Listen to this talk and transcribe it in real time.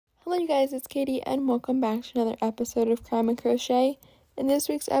Hello you guys, it's Katie and welcome back to another episode of Crime and Crochet. In this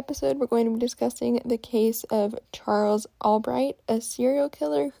week's episode, we're going to be discussing the case of Charles Albright, a serial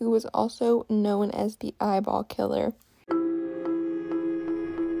killer who was also known as the Eyeball Killer.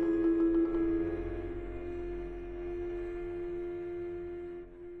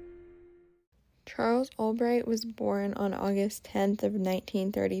 Charles Albright was born on August 10th of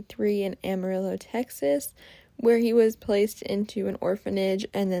 1933 in Amarillo, Texas, where he was placed into an orphanage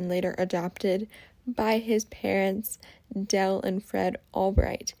and then later adopted by his parents, Dell and Fred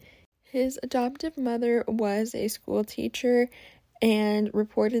Albright. His adoptive mother was a school teacher and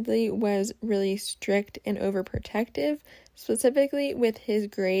reportedly was really strict and overprotective, specifically with his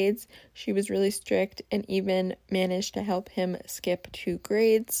grades. She was really strict and even managed to help him skip 2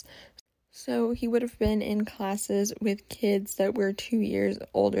 grades. So he would have been in classes with kids that were 2 years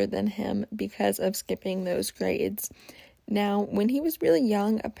older than him because of skipping those grades. Now, when he was really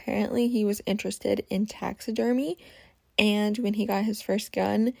young, apparently he was interested in taxidermy, and when he got his first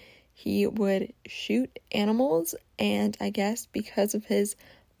gun, he would shoot animals, and I guess because of his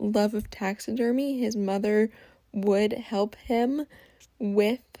love of taxidermy, his mother would help him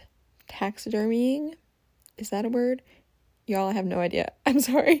with taxidermying. Is that a word? Y'all, I have no idea. I'm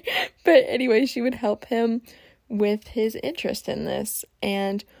sorry. But anyway, she would help him with his interest in this.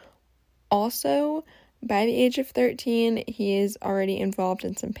 And also, by the age of 13, he is already involved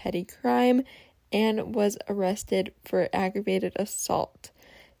in some petty crime and was arrested for aggravated assault.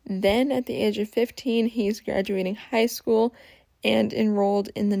 Then, at the age of 15, he's graduating high school and enrolled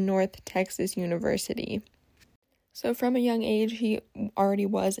in the North Texas University. So from a young age, he already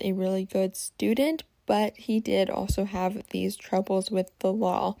was a really good student, but he did also have these troubles with the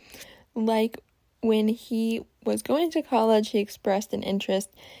law. Like when he was going to college, he expressed an interest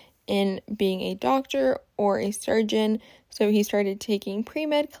in being a doctor or a surgeon, so he started taking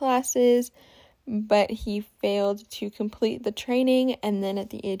pre-med classes, but he failed to complete the training, and then at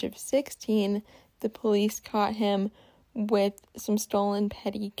the age of 16, the police caught him with some stolen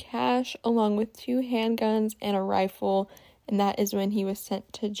petty cash, along with 2 handguns and a rifle, and that is when he was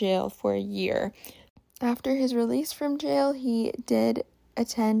sent to jail for a year. After his release from jail, he did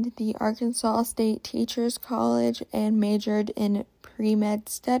attend the Arkansas State Teachers College and majored in pre-med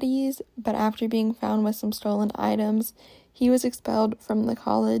studies, but after being found with some stolen items, he was expelled from the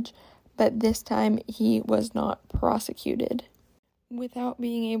college, but this time he was not prosecuted. Without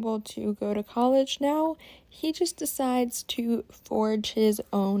being able to go to college now, he just decides to forge his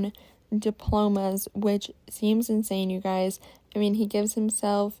own diplomas, which seems insane, you guys. I mean, he gives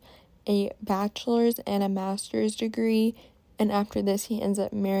himself a bachelor's and a master's degree, and after this he ends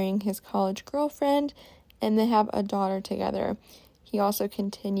up marrying his college girlfriend and they have a daughter together. He also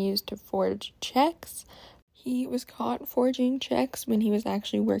continues to forge checks. He was caught forging checks when he was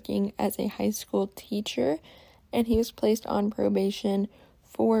actually working as a high school teacher, and he was placed on probation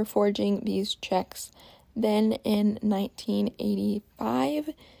for forging these checks. Then in 1985,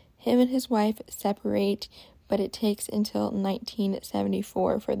 him and his wife separate, but it takes until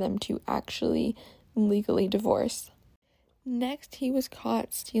 1974 for them to actually legally divorce. Next, he was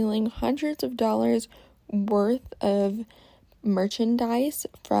caught stealing hundreds of dollars worth of merchandise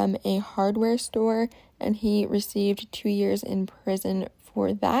from a hardware store, and he received 2 years in prison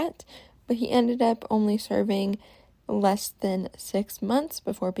for that, but he ended up only serving less than 6 months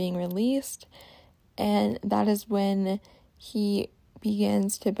before being released, and that is when he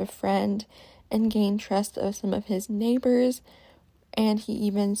begins to befriend and gain trust of some of his neighbors, and he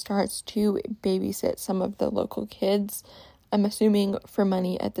even starts to babysit some of the local kids, I'm assuming for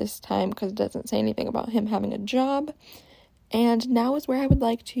money at this time because it doesn't say anything about him having a job. And now is where I would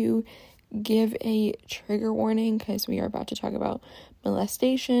like to give a trigger warning because we are about to talk about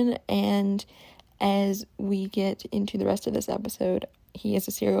molestation, and as we get into the rest of this episode, he is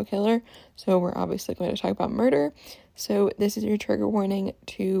a serial killer, so we're obviously going to talk about murder. So this is your trigger warning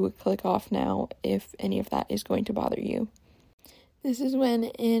to click off now if any of that is going to bother you. This is when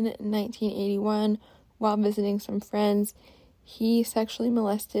in 1981, while visiting some friends, he sexually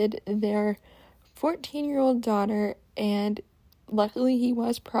molested their 14-year-old daughter, and luckily he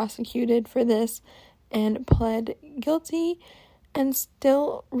was prosecuted for this and pled guilty and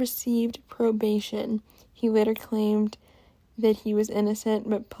still received probation. He later claimed that he was innocent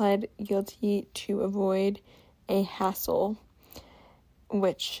but pled guilty to avoid a hassle,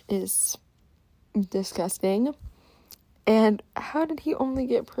 which is disgusting. And how did he only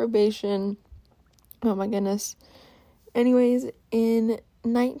get probation? Oh my goodness. Anyways, in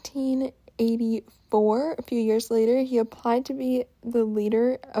 1984, a few years later, he applied to be the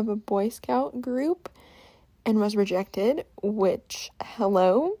leader of a Boy Scout group and was rejected, which,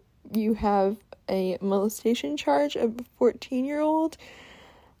 hello, you have a molestation charge of a 14-year-old.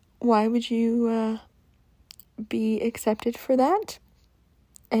 Why would you be accepted for that?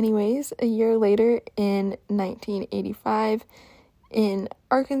 Anyways, a year later, in 1985, in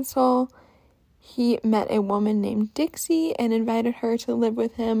Arkansas, he met a woman named Dixie and invited her to live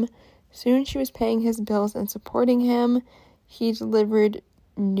with him. Soon she was paying his bills and supporting him. He delivered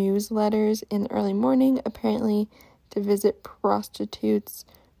newsletters in the early morning, apparently to visit prostitutes,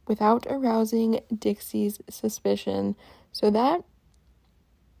 without arousing Dixie's suspicion. So that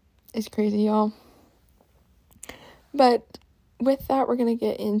is crazy, y'all. But with that, we're going to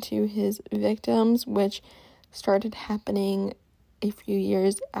get into his victims, which started happening a few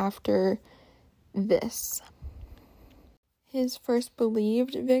years after this. His first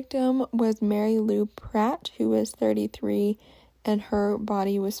believed victim was Mary Lou Pratt, who was 33, and her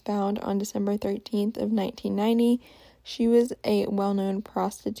body was found on December 13th of 1990. She was a well-known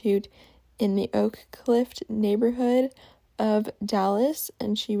prostitute in the Oak Cliff neighborhood of Dallas,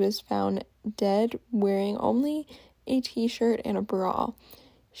 and she was found dead wearing only a t-shirt and a bra.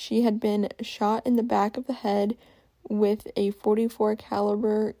 She had been shot in the back of the head with a .44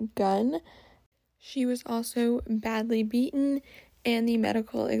 caliber gun. She was also badly beaten, and the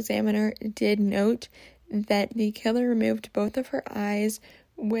medical examiner did note that the killer removed both of her eyes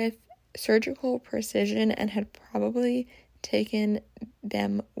with surgical precision and had probably taken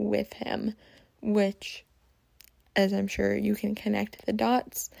them with him, which, as I'm sure you can connect the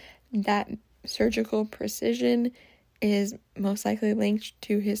dots, that surgical precision is most likely linked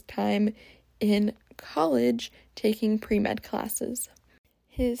to his time in college taking pre-med classes.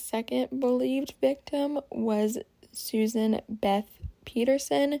 His second believed victim was Susan Beth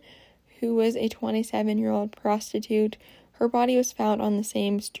Peterson, who was a 27-year-old prostitute. Her body was found on the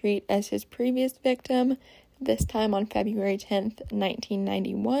same street as his previous victim, this time on February 10th,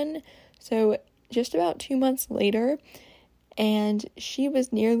 1991, so just about 2 months later, and she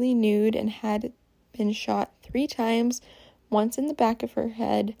was nearly nude and had been shot 3 times, once in the back of her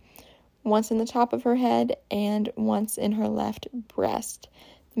head, once in the top of her head, and once in her left breast.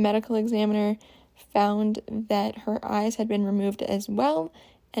 The medical examiner found that her eyes had been removed as well,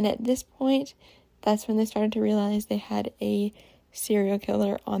 and at this point, that's when they started to realize they had a serial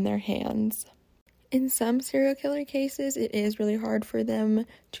killer on their hands. In some serial killer cases, it is really hard for them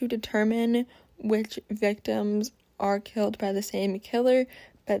to determine which victims are killed by the same killer,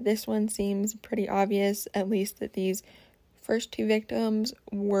 but this one seems pretty obvious, at least that these first 2 victims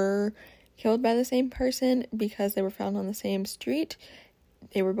were killed by the same person because they were found on the same street.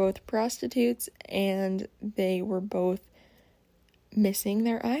 They were both prostitutes, and they were both missing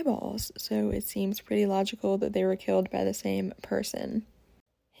their eyeballs, so it seems pretty logical that they were killed by the same person.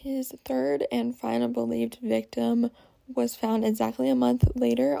 His third and final believed victim was found exactly a month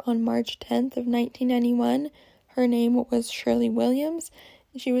later on March 10th of 1991. Her name was Shirley Williams.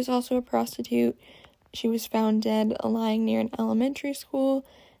 She was also a prostitute. She was found dead lying near an elementary school,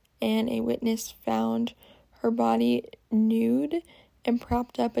 and a witness found her body nude and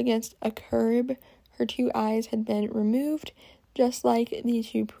propped up against a curb. Her 2 eyes had been removed, just like the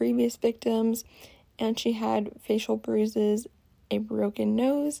 2 previous victims, and she had facial bruises, a broken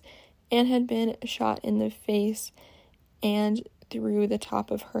nose, and had been shot in the face and through the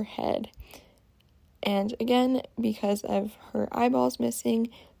top of her head. And again, because of her eyeballs missing,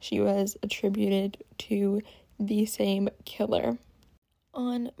 she was attributed to the same killer.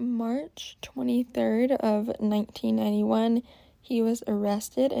 On March 23rd of 1991, he was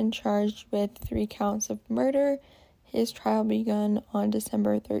arrested and charged with 3 counts of murder. His trial began on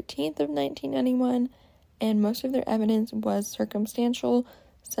December 13th of 1991, and most of their evidence was circumstantial,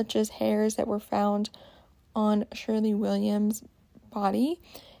 such as hairs that were found on Shirley Williams' body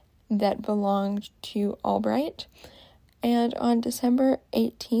that belonged to Albright. And on December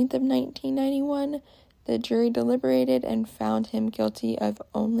 18th of 1991, the jury deliberated and found him guilty of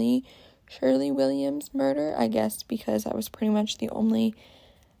only Shirley Williams' murder, I guess because that was pretty much the only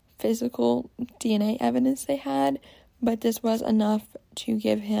physical DNA evidence they had, but this was enough to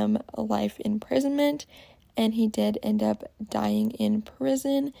give him a life imprisonment, and he did end up dying in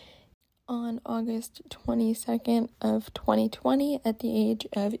prison on August 22nd of 2020 at the age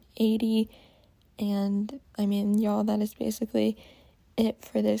of 80. And I mean, y'all, that is basically it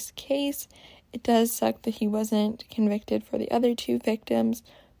for this case. It does suck that he wasn't convicted for the other 2 victims,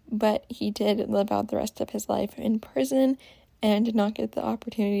 but he did live out the rest of his life in prison and did not get the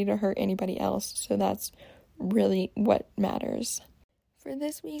opportunity to hurt anybody else, so that's really what matters. For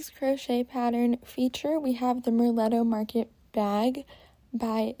this week's crochet pattern feature, we have the Merletto Market bag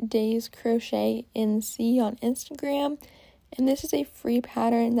by Days Crochet NC on Instagram, And this is a free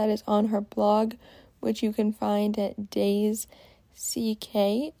pattern that is on her blog, which you can find at daysck.com.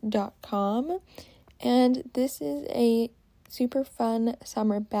 And this is a super fun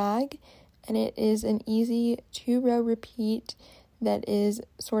summer bag, and it is an easy 2-row repeat that is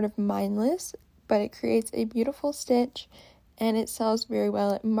sort of mindless, but it creates a beautiful stitch, and it sells very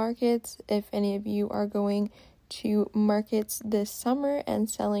well at markets. If any of you are going to markets this summer and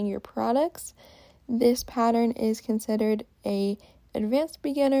selling your products, this pattern is considered a advanced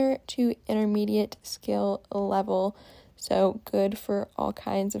beginner to intermediate skill level, so good for all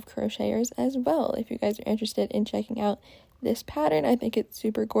kinds of crocheters as well. If you guys are interested in checking out this pattern, I think it's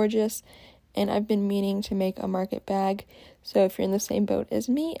super gorgeous, and I've been meaning to make a market bag, so if you're in the same boat as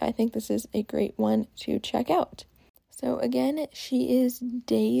me, I think this is a great one to check out. So again, she is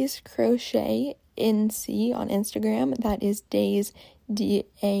Days Crochet NC on Instagram. That is Days,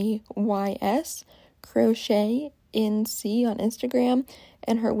 DAYS, Crochet NC on Instagram,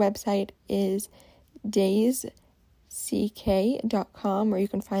 and her website is daysck.com, where you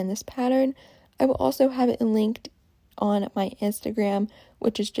can find this pattern. I will also have it linked on my Instagram,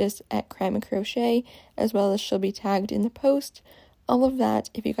 which is just at Crime and Crochet, as well as she'll be tagged in the post. All of that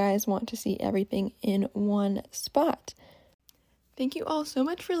if you guys want to see everything in one spot. Thank you all so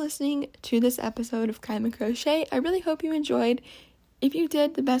much for listening to this episode of Crime and Crochet. I really hope you enjoyed. If you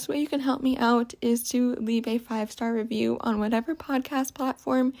did, the best way you can help me out is to leave a 5-star review on whatever podcast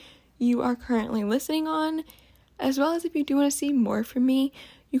platform you are currently listening on, as well as if you do want to see more from me,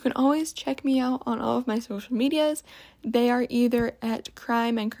 you can always check me out on all of my social medias. They are either at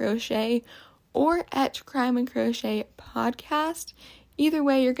Crime and Crochet or at Crime and Crochet Podcast. Either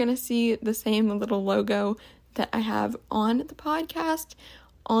way, you're going to see the same little logo that I have on the podcast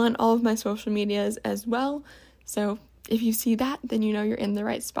on all of my social medias as well. So if you see that, then you know you're in the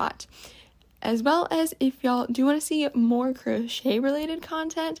right spot. As well as if y'all do want to see more crochet related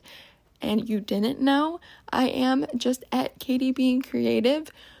content and you didn't know, I am just at Katie Being Creative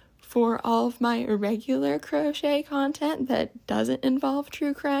for all of my regular crochet content that doesn't involve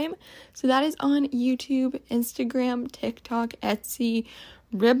true crime. So that is on YouTube, Instagram, TikTok, Etsy,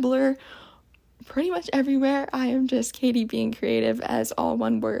 Ribbler, pretty much everywhere. I am just Katie Being Creative as all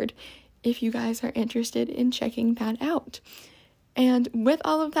one word, if you guys are interested in checking that out. And with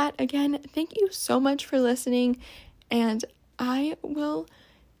all of that, again, thank you so much for listening, and I will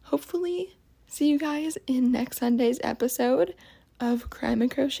hopefully see you guys in next Sunday's episode of Crime and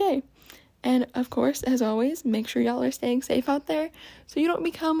Crochet. And of course, as always, make sure y'all are staying safe out there so you don't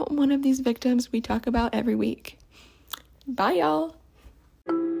become one of these victims we talk about every week. Bye, y'all!